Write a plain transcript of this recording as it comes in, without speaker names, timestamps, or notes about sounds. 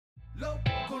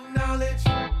Local knowledge,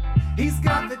 he's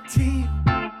got the team.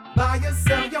 Buy or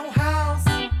sell your house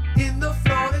in the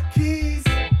Florida Keys.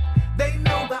 They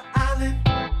know the island,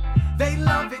 they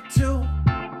love it too.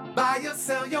 Buy or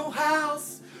sell your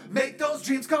house, make those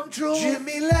dreams come true.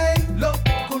 Jimmy Lane,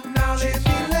 local knowledge.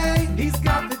 Jimmy Lane, he's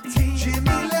got the team. Jimmy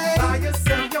Lane, buy or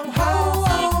sell your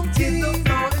house in the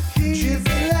Florida Keys.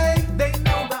 Jimmy Lane, they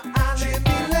know the island.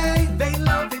 Jimmy Lane, they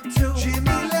love it too.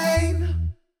 Jimmy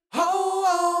Lane,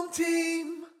 home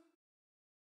team.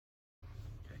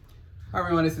 Hi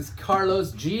everyone, this is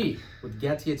Carlos G with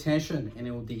Get the Attention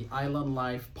and with the Island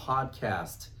Life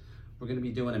podcast. We're going to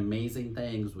be doing amazing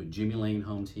things with Jimmy Lane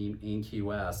Home Team in Key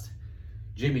West.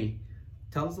 Jimmy,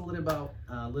 tell us a little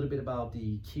bit about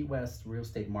the Key West real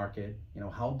estate market. You know,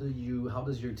 how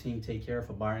does your team take care of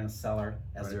a buyer and a seller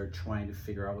as they're trying to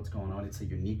figure out what's going on? It's a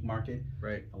unique market.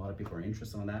 Right. A lot of people are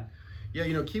interested in that. Yeah,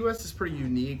 you know, Key West is pretty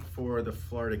unique for the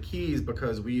Florida Keys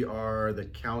because we are the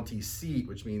county seat,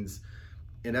 which means,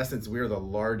 in essence, we are the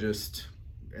largest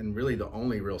and really the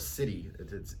only real city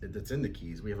that's in the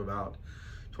Keys. We have about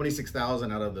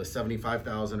 26,000 out of the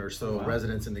 75,000 or so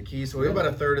residents in the Keys. So we have about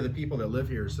a third of the people that live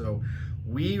here. So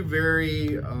we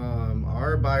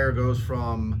our buyer goes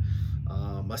from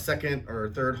a second or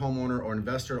third homeowner or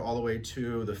investor all the way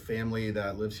to the family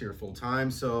that lives here full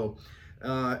time. So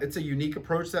it's a unique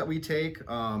approach that we take.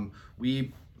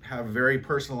 We have very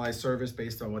personalized service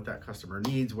based on what that customer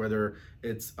needs, whether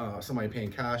it's somebody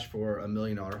paying cash for $1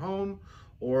 million home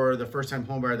or the first time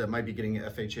home buyer that might be getting an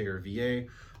FHA or VA.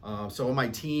 So on my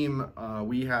team,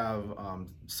 we have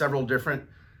several different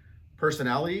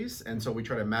personalities, and so we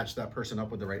try to match that person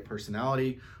up with the right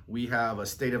personality. We have a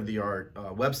state-of-the-art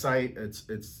website.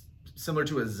 It's similar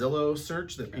to a Zillow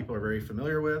search that people are very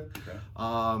familiar with. Okay.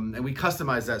 And we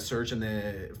customize that search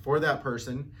for that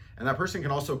person, and that person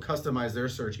can also customize their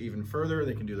search even further.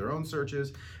 They can do their own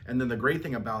searches. And then the great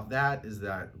thing about that is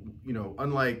that, you know,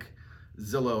 unlike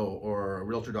Zillow or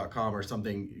Realtor.com or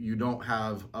something, you don't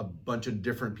have a bunch of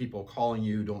different people calling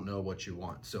you, don't know what you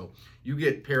want. So you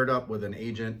get paired up with an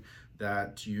agent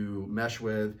that you mesh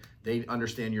with. They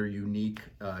understand your unique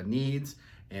needs,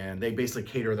 and they basically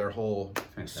cater their whole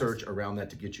search around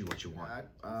that to get you what you want.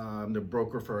 I'm the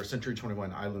broker for Century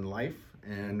 21 Island Life,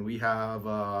 and we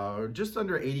have just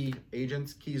under 80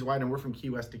 agents Keys wide, and we're from Key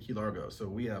West to Key Largo. So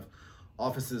we have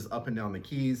offices up and down the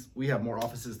Keys. We have more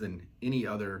offices than any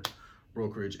other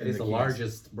brokerage. It is the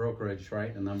largest brokerage,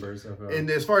 right? The numbers of and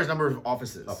as far as number of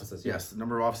offices. Yes, the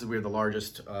number of offices, we are the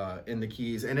largest in the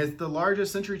Keys, and it's the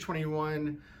largest. Century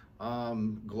 21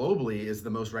 globally is the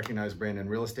most recognized brand in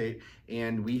real estate,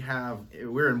 and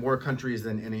we're in more countries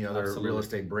than any other real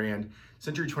estate brand.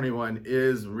 Century 21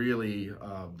 is really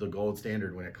the gold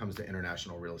standard when it comes to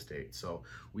international real estate. So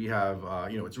we have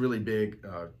it's really big.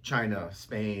 China,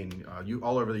 Spain,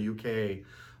 all over the UK,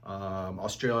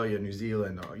 Australia, New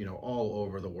Zealand, all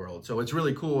over the world. So it's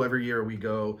really cool. Every year we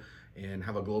go and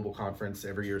have a global conference.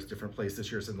 Every year it's a different place.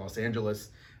 This year it's in Los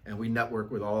Angeles, and we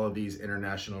network with all of these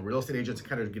international real estate agents and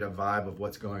kind of get a vibe of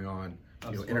what's going on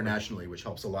internationally, which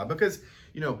helps a lot because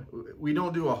we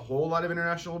don't do a whole lot of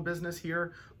international business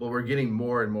here, but we're getting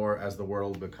more and more as the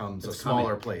world becomes a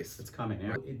smaller place. It's coming.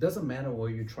 Yeah. It doesn't matter where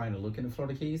you're trying to look in the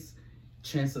Florida Keys.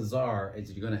 Chances are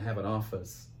is you're going to have an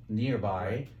office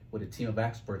nearby with a team of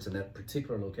experts in that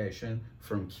particular location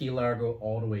from Key Largo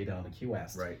all the way down to Key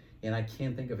West. Right. And I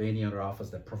can't think of any other office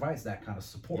that provides that kind of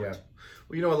support. Yeah.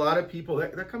 Well, a lot of people,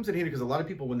 that comes in handy because a lot of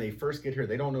people, when they first get here,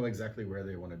 they don't know exactly where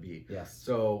they want to be. Yes.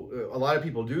 So a lot of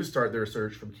people do start their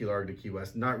search from Key Largo to Key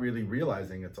West, not really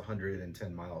realizing it's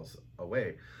 110 miles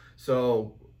away.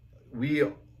 So we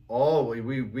always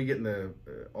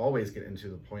get into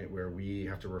the point where we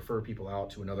have to refer people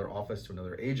out to another office, to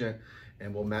another agent,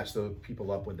 and we'll match those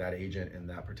people up with that agent in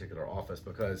that particular office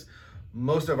because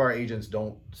most of our agents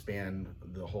don't span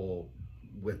the whole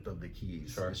width of the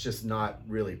Keys. Sure. It's just not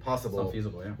really possible. It's not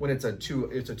feasible, yeah. When it's a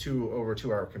 2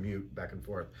 hour commute back and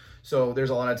forth. So there's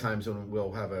a lot of times when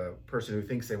we'll have a person who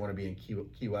thinks they want to be in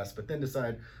Key West, but then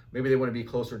decide maybe they want to be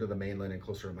closer to the mainland and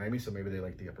closer to Miami, so maybe they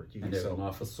like the Upper Keys. And there's an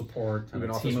office support, and an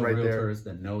a office team of right realtors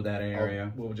there that know that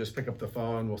area. We'll just pick up the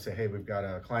phone. We'll say, hey, we've got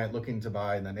a client looking to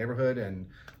buy in that neighborhood, and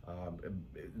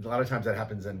a lot of times that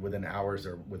happens within hours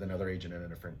or with another agent in a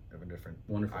different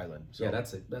Wonderful. island. So, yeah,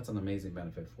 that's an amazing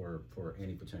benefit for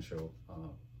any potential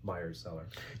buyer or seller.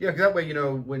 Yeah, because that way,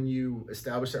 when you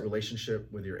establish that relationship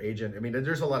with your agent, I mean,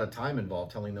 there's a lot of time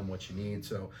involved telling them what you need.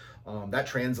 So that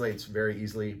translates very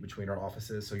easily between our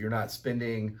offices. So you're not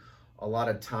spending a lot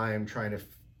of time trying to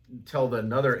tell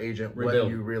another agent what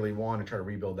you really want and try to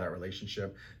rebuild that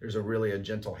relationship. There's a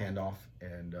gentle handoff,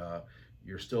 and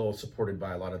you're still supported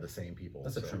by a lot of the same people.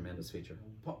 That's a So- tremendous feature.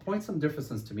 Point some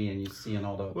differences to me, and you see in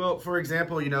all the. Well, for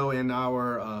example, in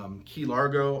our Key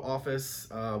Largo office,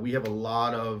 we have a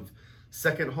lot of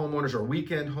second homeowners or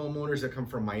weekend homeowners that come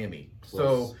from Miami.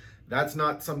 Close. So that's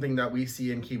not something that we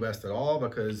see in Key West at all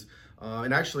because,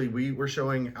 and actually we're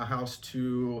showing a house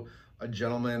to a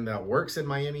gentleman that works in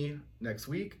Miami next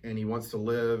week, and he wants to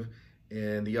live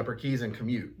in the Upper Keys and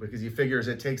commute because he figures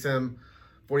it takes him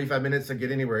 45 minutes to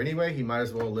get anywhere anyway. He might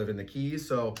as well live in the Keys.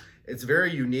 So it's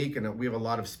very unique, and we have a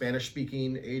lot of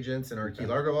Spanish-speaking agents in our Key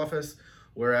Largo office,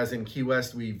 whereas in Key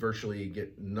West we virtually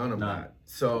get none of that.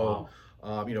 So,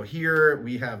 here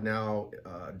we have now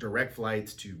direct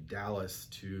flights to Dallas,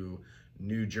 to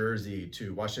New Jersey,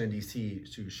 to Washington D.C.,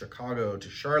 to Chicago, to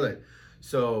Charlotte.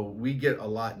 So we get a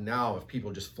lot now of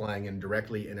people just flying in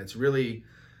directly, and it's really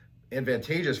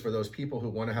advantageous for those people who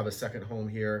want to have a second home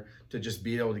here to just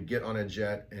be able to get on a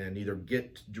jet and either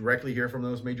get directly here from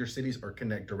those major cities or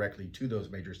connect directly to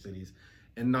those major cities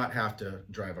and not have to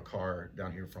drive a car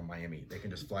down here from Miami. They can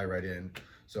just fly right in.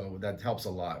 So that helps a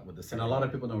lot with the second And a lot home.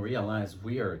 of people don't realize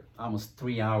we are almost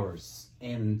 3 hours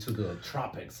into the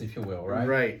tropics, if you will,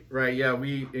 right? Right. Yeah,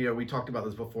 we talked about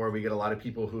this before. We get a lot of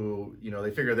people who,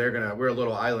 they figure we're a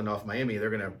little island off Miami. They're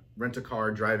gonna rent a car,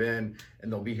 drive in,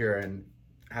 and they'll be here in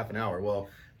half an hour. Well,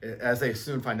 as they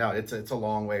soon find out, it's a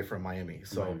long way from Miami.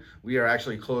 So Right. we are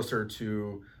actually closer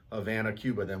to Havana,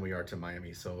 Cuba than we are to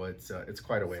Miami. So it's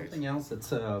quite a ways. Something else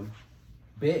that's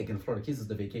big in Florida Keys is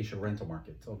the vacation rental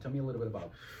market. So tell me a little bit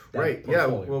about that. Right. Yeah.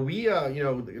 portfolio. Well, we,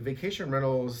 vacation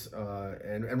rentals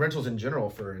and rentals in general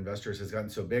for investors has gotten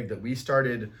so big that we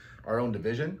started our own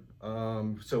division.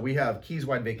 So we have Keys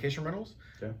Wide Vacation Rentals,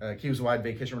 Okay.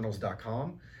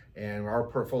 KeysWideVacationRentals.com, and our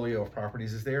portfolio of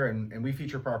properties is there. And we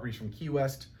feature properties from Key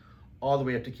West all the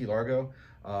way up to Key Largo.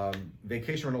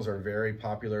 Vacation rentals are very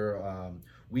popular.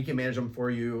 We can manage them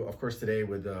for you, of course, today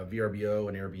with VRBO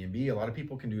and Airbnb. A lot of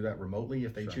people can do that remotely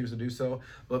if they choose to do so.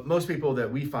 But most people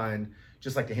that we find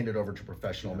just like to hand it over to a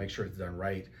professional, make sure it's done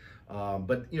right.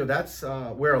 But that's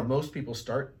where most people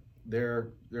start their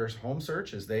home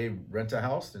search is they rent a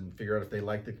house and figure out if they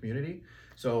like the community.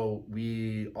 So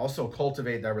we also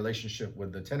cultivate that relationship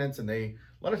with the tenants, and they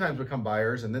a lot of times become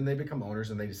buyers, and then they become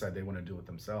owners, and they decide they want to do it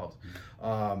themselves.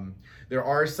 There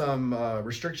are some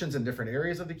restrictions in different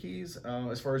areas of the Keys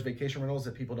as far as vacation rentals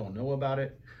that people don't know about.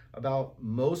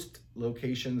 Most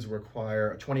locations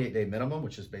require a 28-day minimum,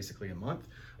 which is basically a month.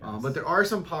 But there are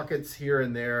some pockets here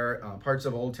and there, parts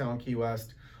of Old Town Key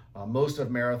West, most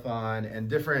of Marathon, and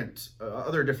different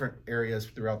other different areas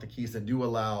throughout the Keys that do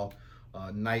allow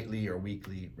nightly or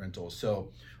weekly rentals. So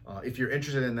if you're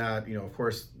interested in that, of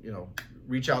course,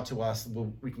 reach out to us.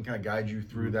 We can kind of guide you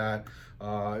through that.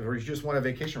 Or you just want a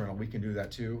vacation rental, we can do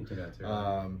that too.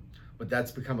 But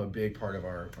that's become a big part of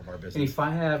our business. And if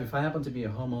I happen to be a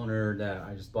homeowner that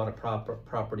I just bought a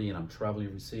property and I'm traveling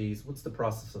overseas, what's the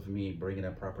process of me bringing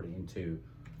that property into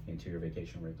your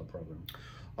vacation rental program?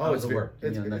 How does it work?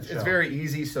 It's very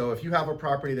easy. So if you have a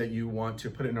property that you want to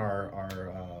put in our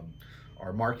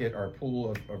market, our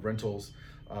pool of rentals,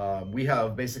 we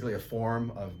have basically a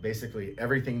form of basically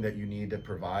everything that you need to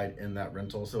provide in that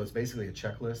rental. So it's basically a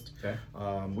checklist. Okay.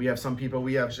 We have some people,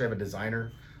 we actually have a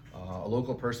designer, a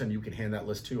local person you can hand that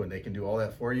list to, and they can do all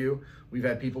that for you. We've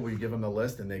had people, we give them the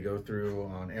list and they go through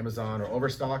on Amazon or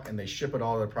Overstock and they ship it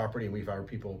all to the property, and we've had our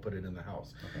people put it in the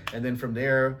house. Okay. And then from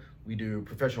there, we do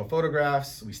professional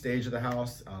photographs, we stage the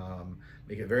house,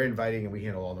 make it very inviting, and we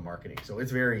handle all the marketing. So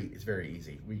it's very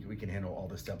easy. We can handle all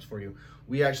the steps for you.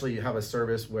 We actually have a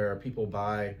service where people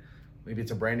buy, maybe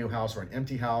it's a brand new house or an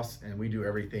empty house, and we do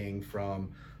everything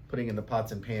from putting in the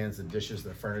pots and pans, the dishes,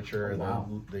 the furniture,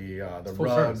 the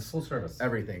rugs, full service.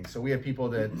 everything. So we have people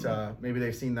that maybe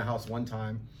they've seen the house one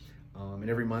time, and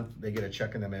every month they get a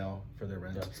check in the mail for their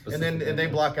rent. Yeah, and they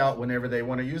block out whenever they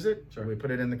want to use it. Sure. We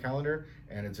put it in the calendar,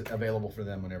 and it's available for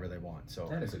them whenever they want. So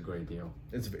That is a great deal.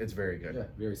 it's very good. Yeah,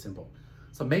 very simple.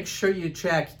 So make sure you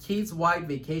check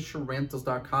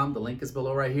KeysWideVacationRentals.com. The link is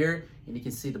below right here, and you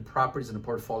can see the properties in the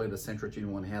portfolio that Century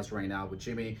 21 has right now with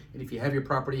Jimmy. And if you have your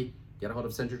property, get a hold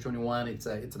of Century 21. It's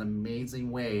an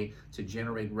amazing way to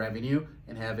generate revenue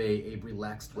and have a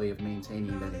relaxed way of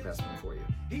maintaining that investment for you.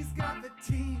 He's got the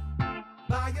team.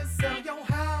 Buy or sell your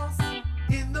house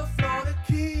in the Florida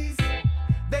Keys.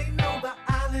 They know the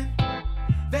island.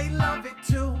 They love it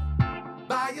too.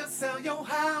 Buy or sell your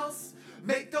house.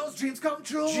 Make those dreams come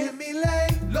true. Jimmy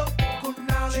Lane, local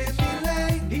knowledge.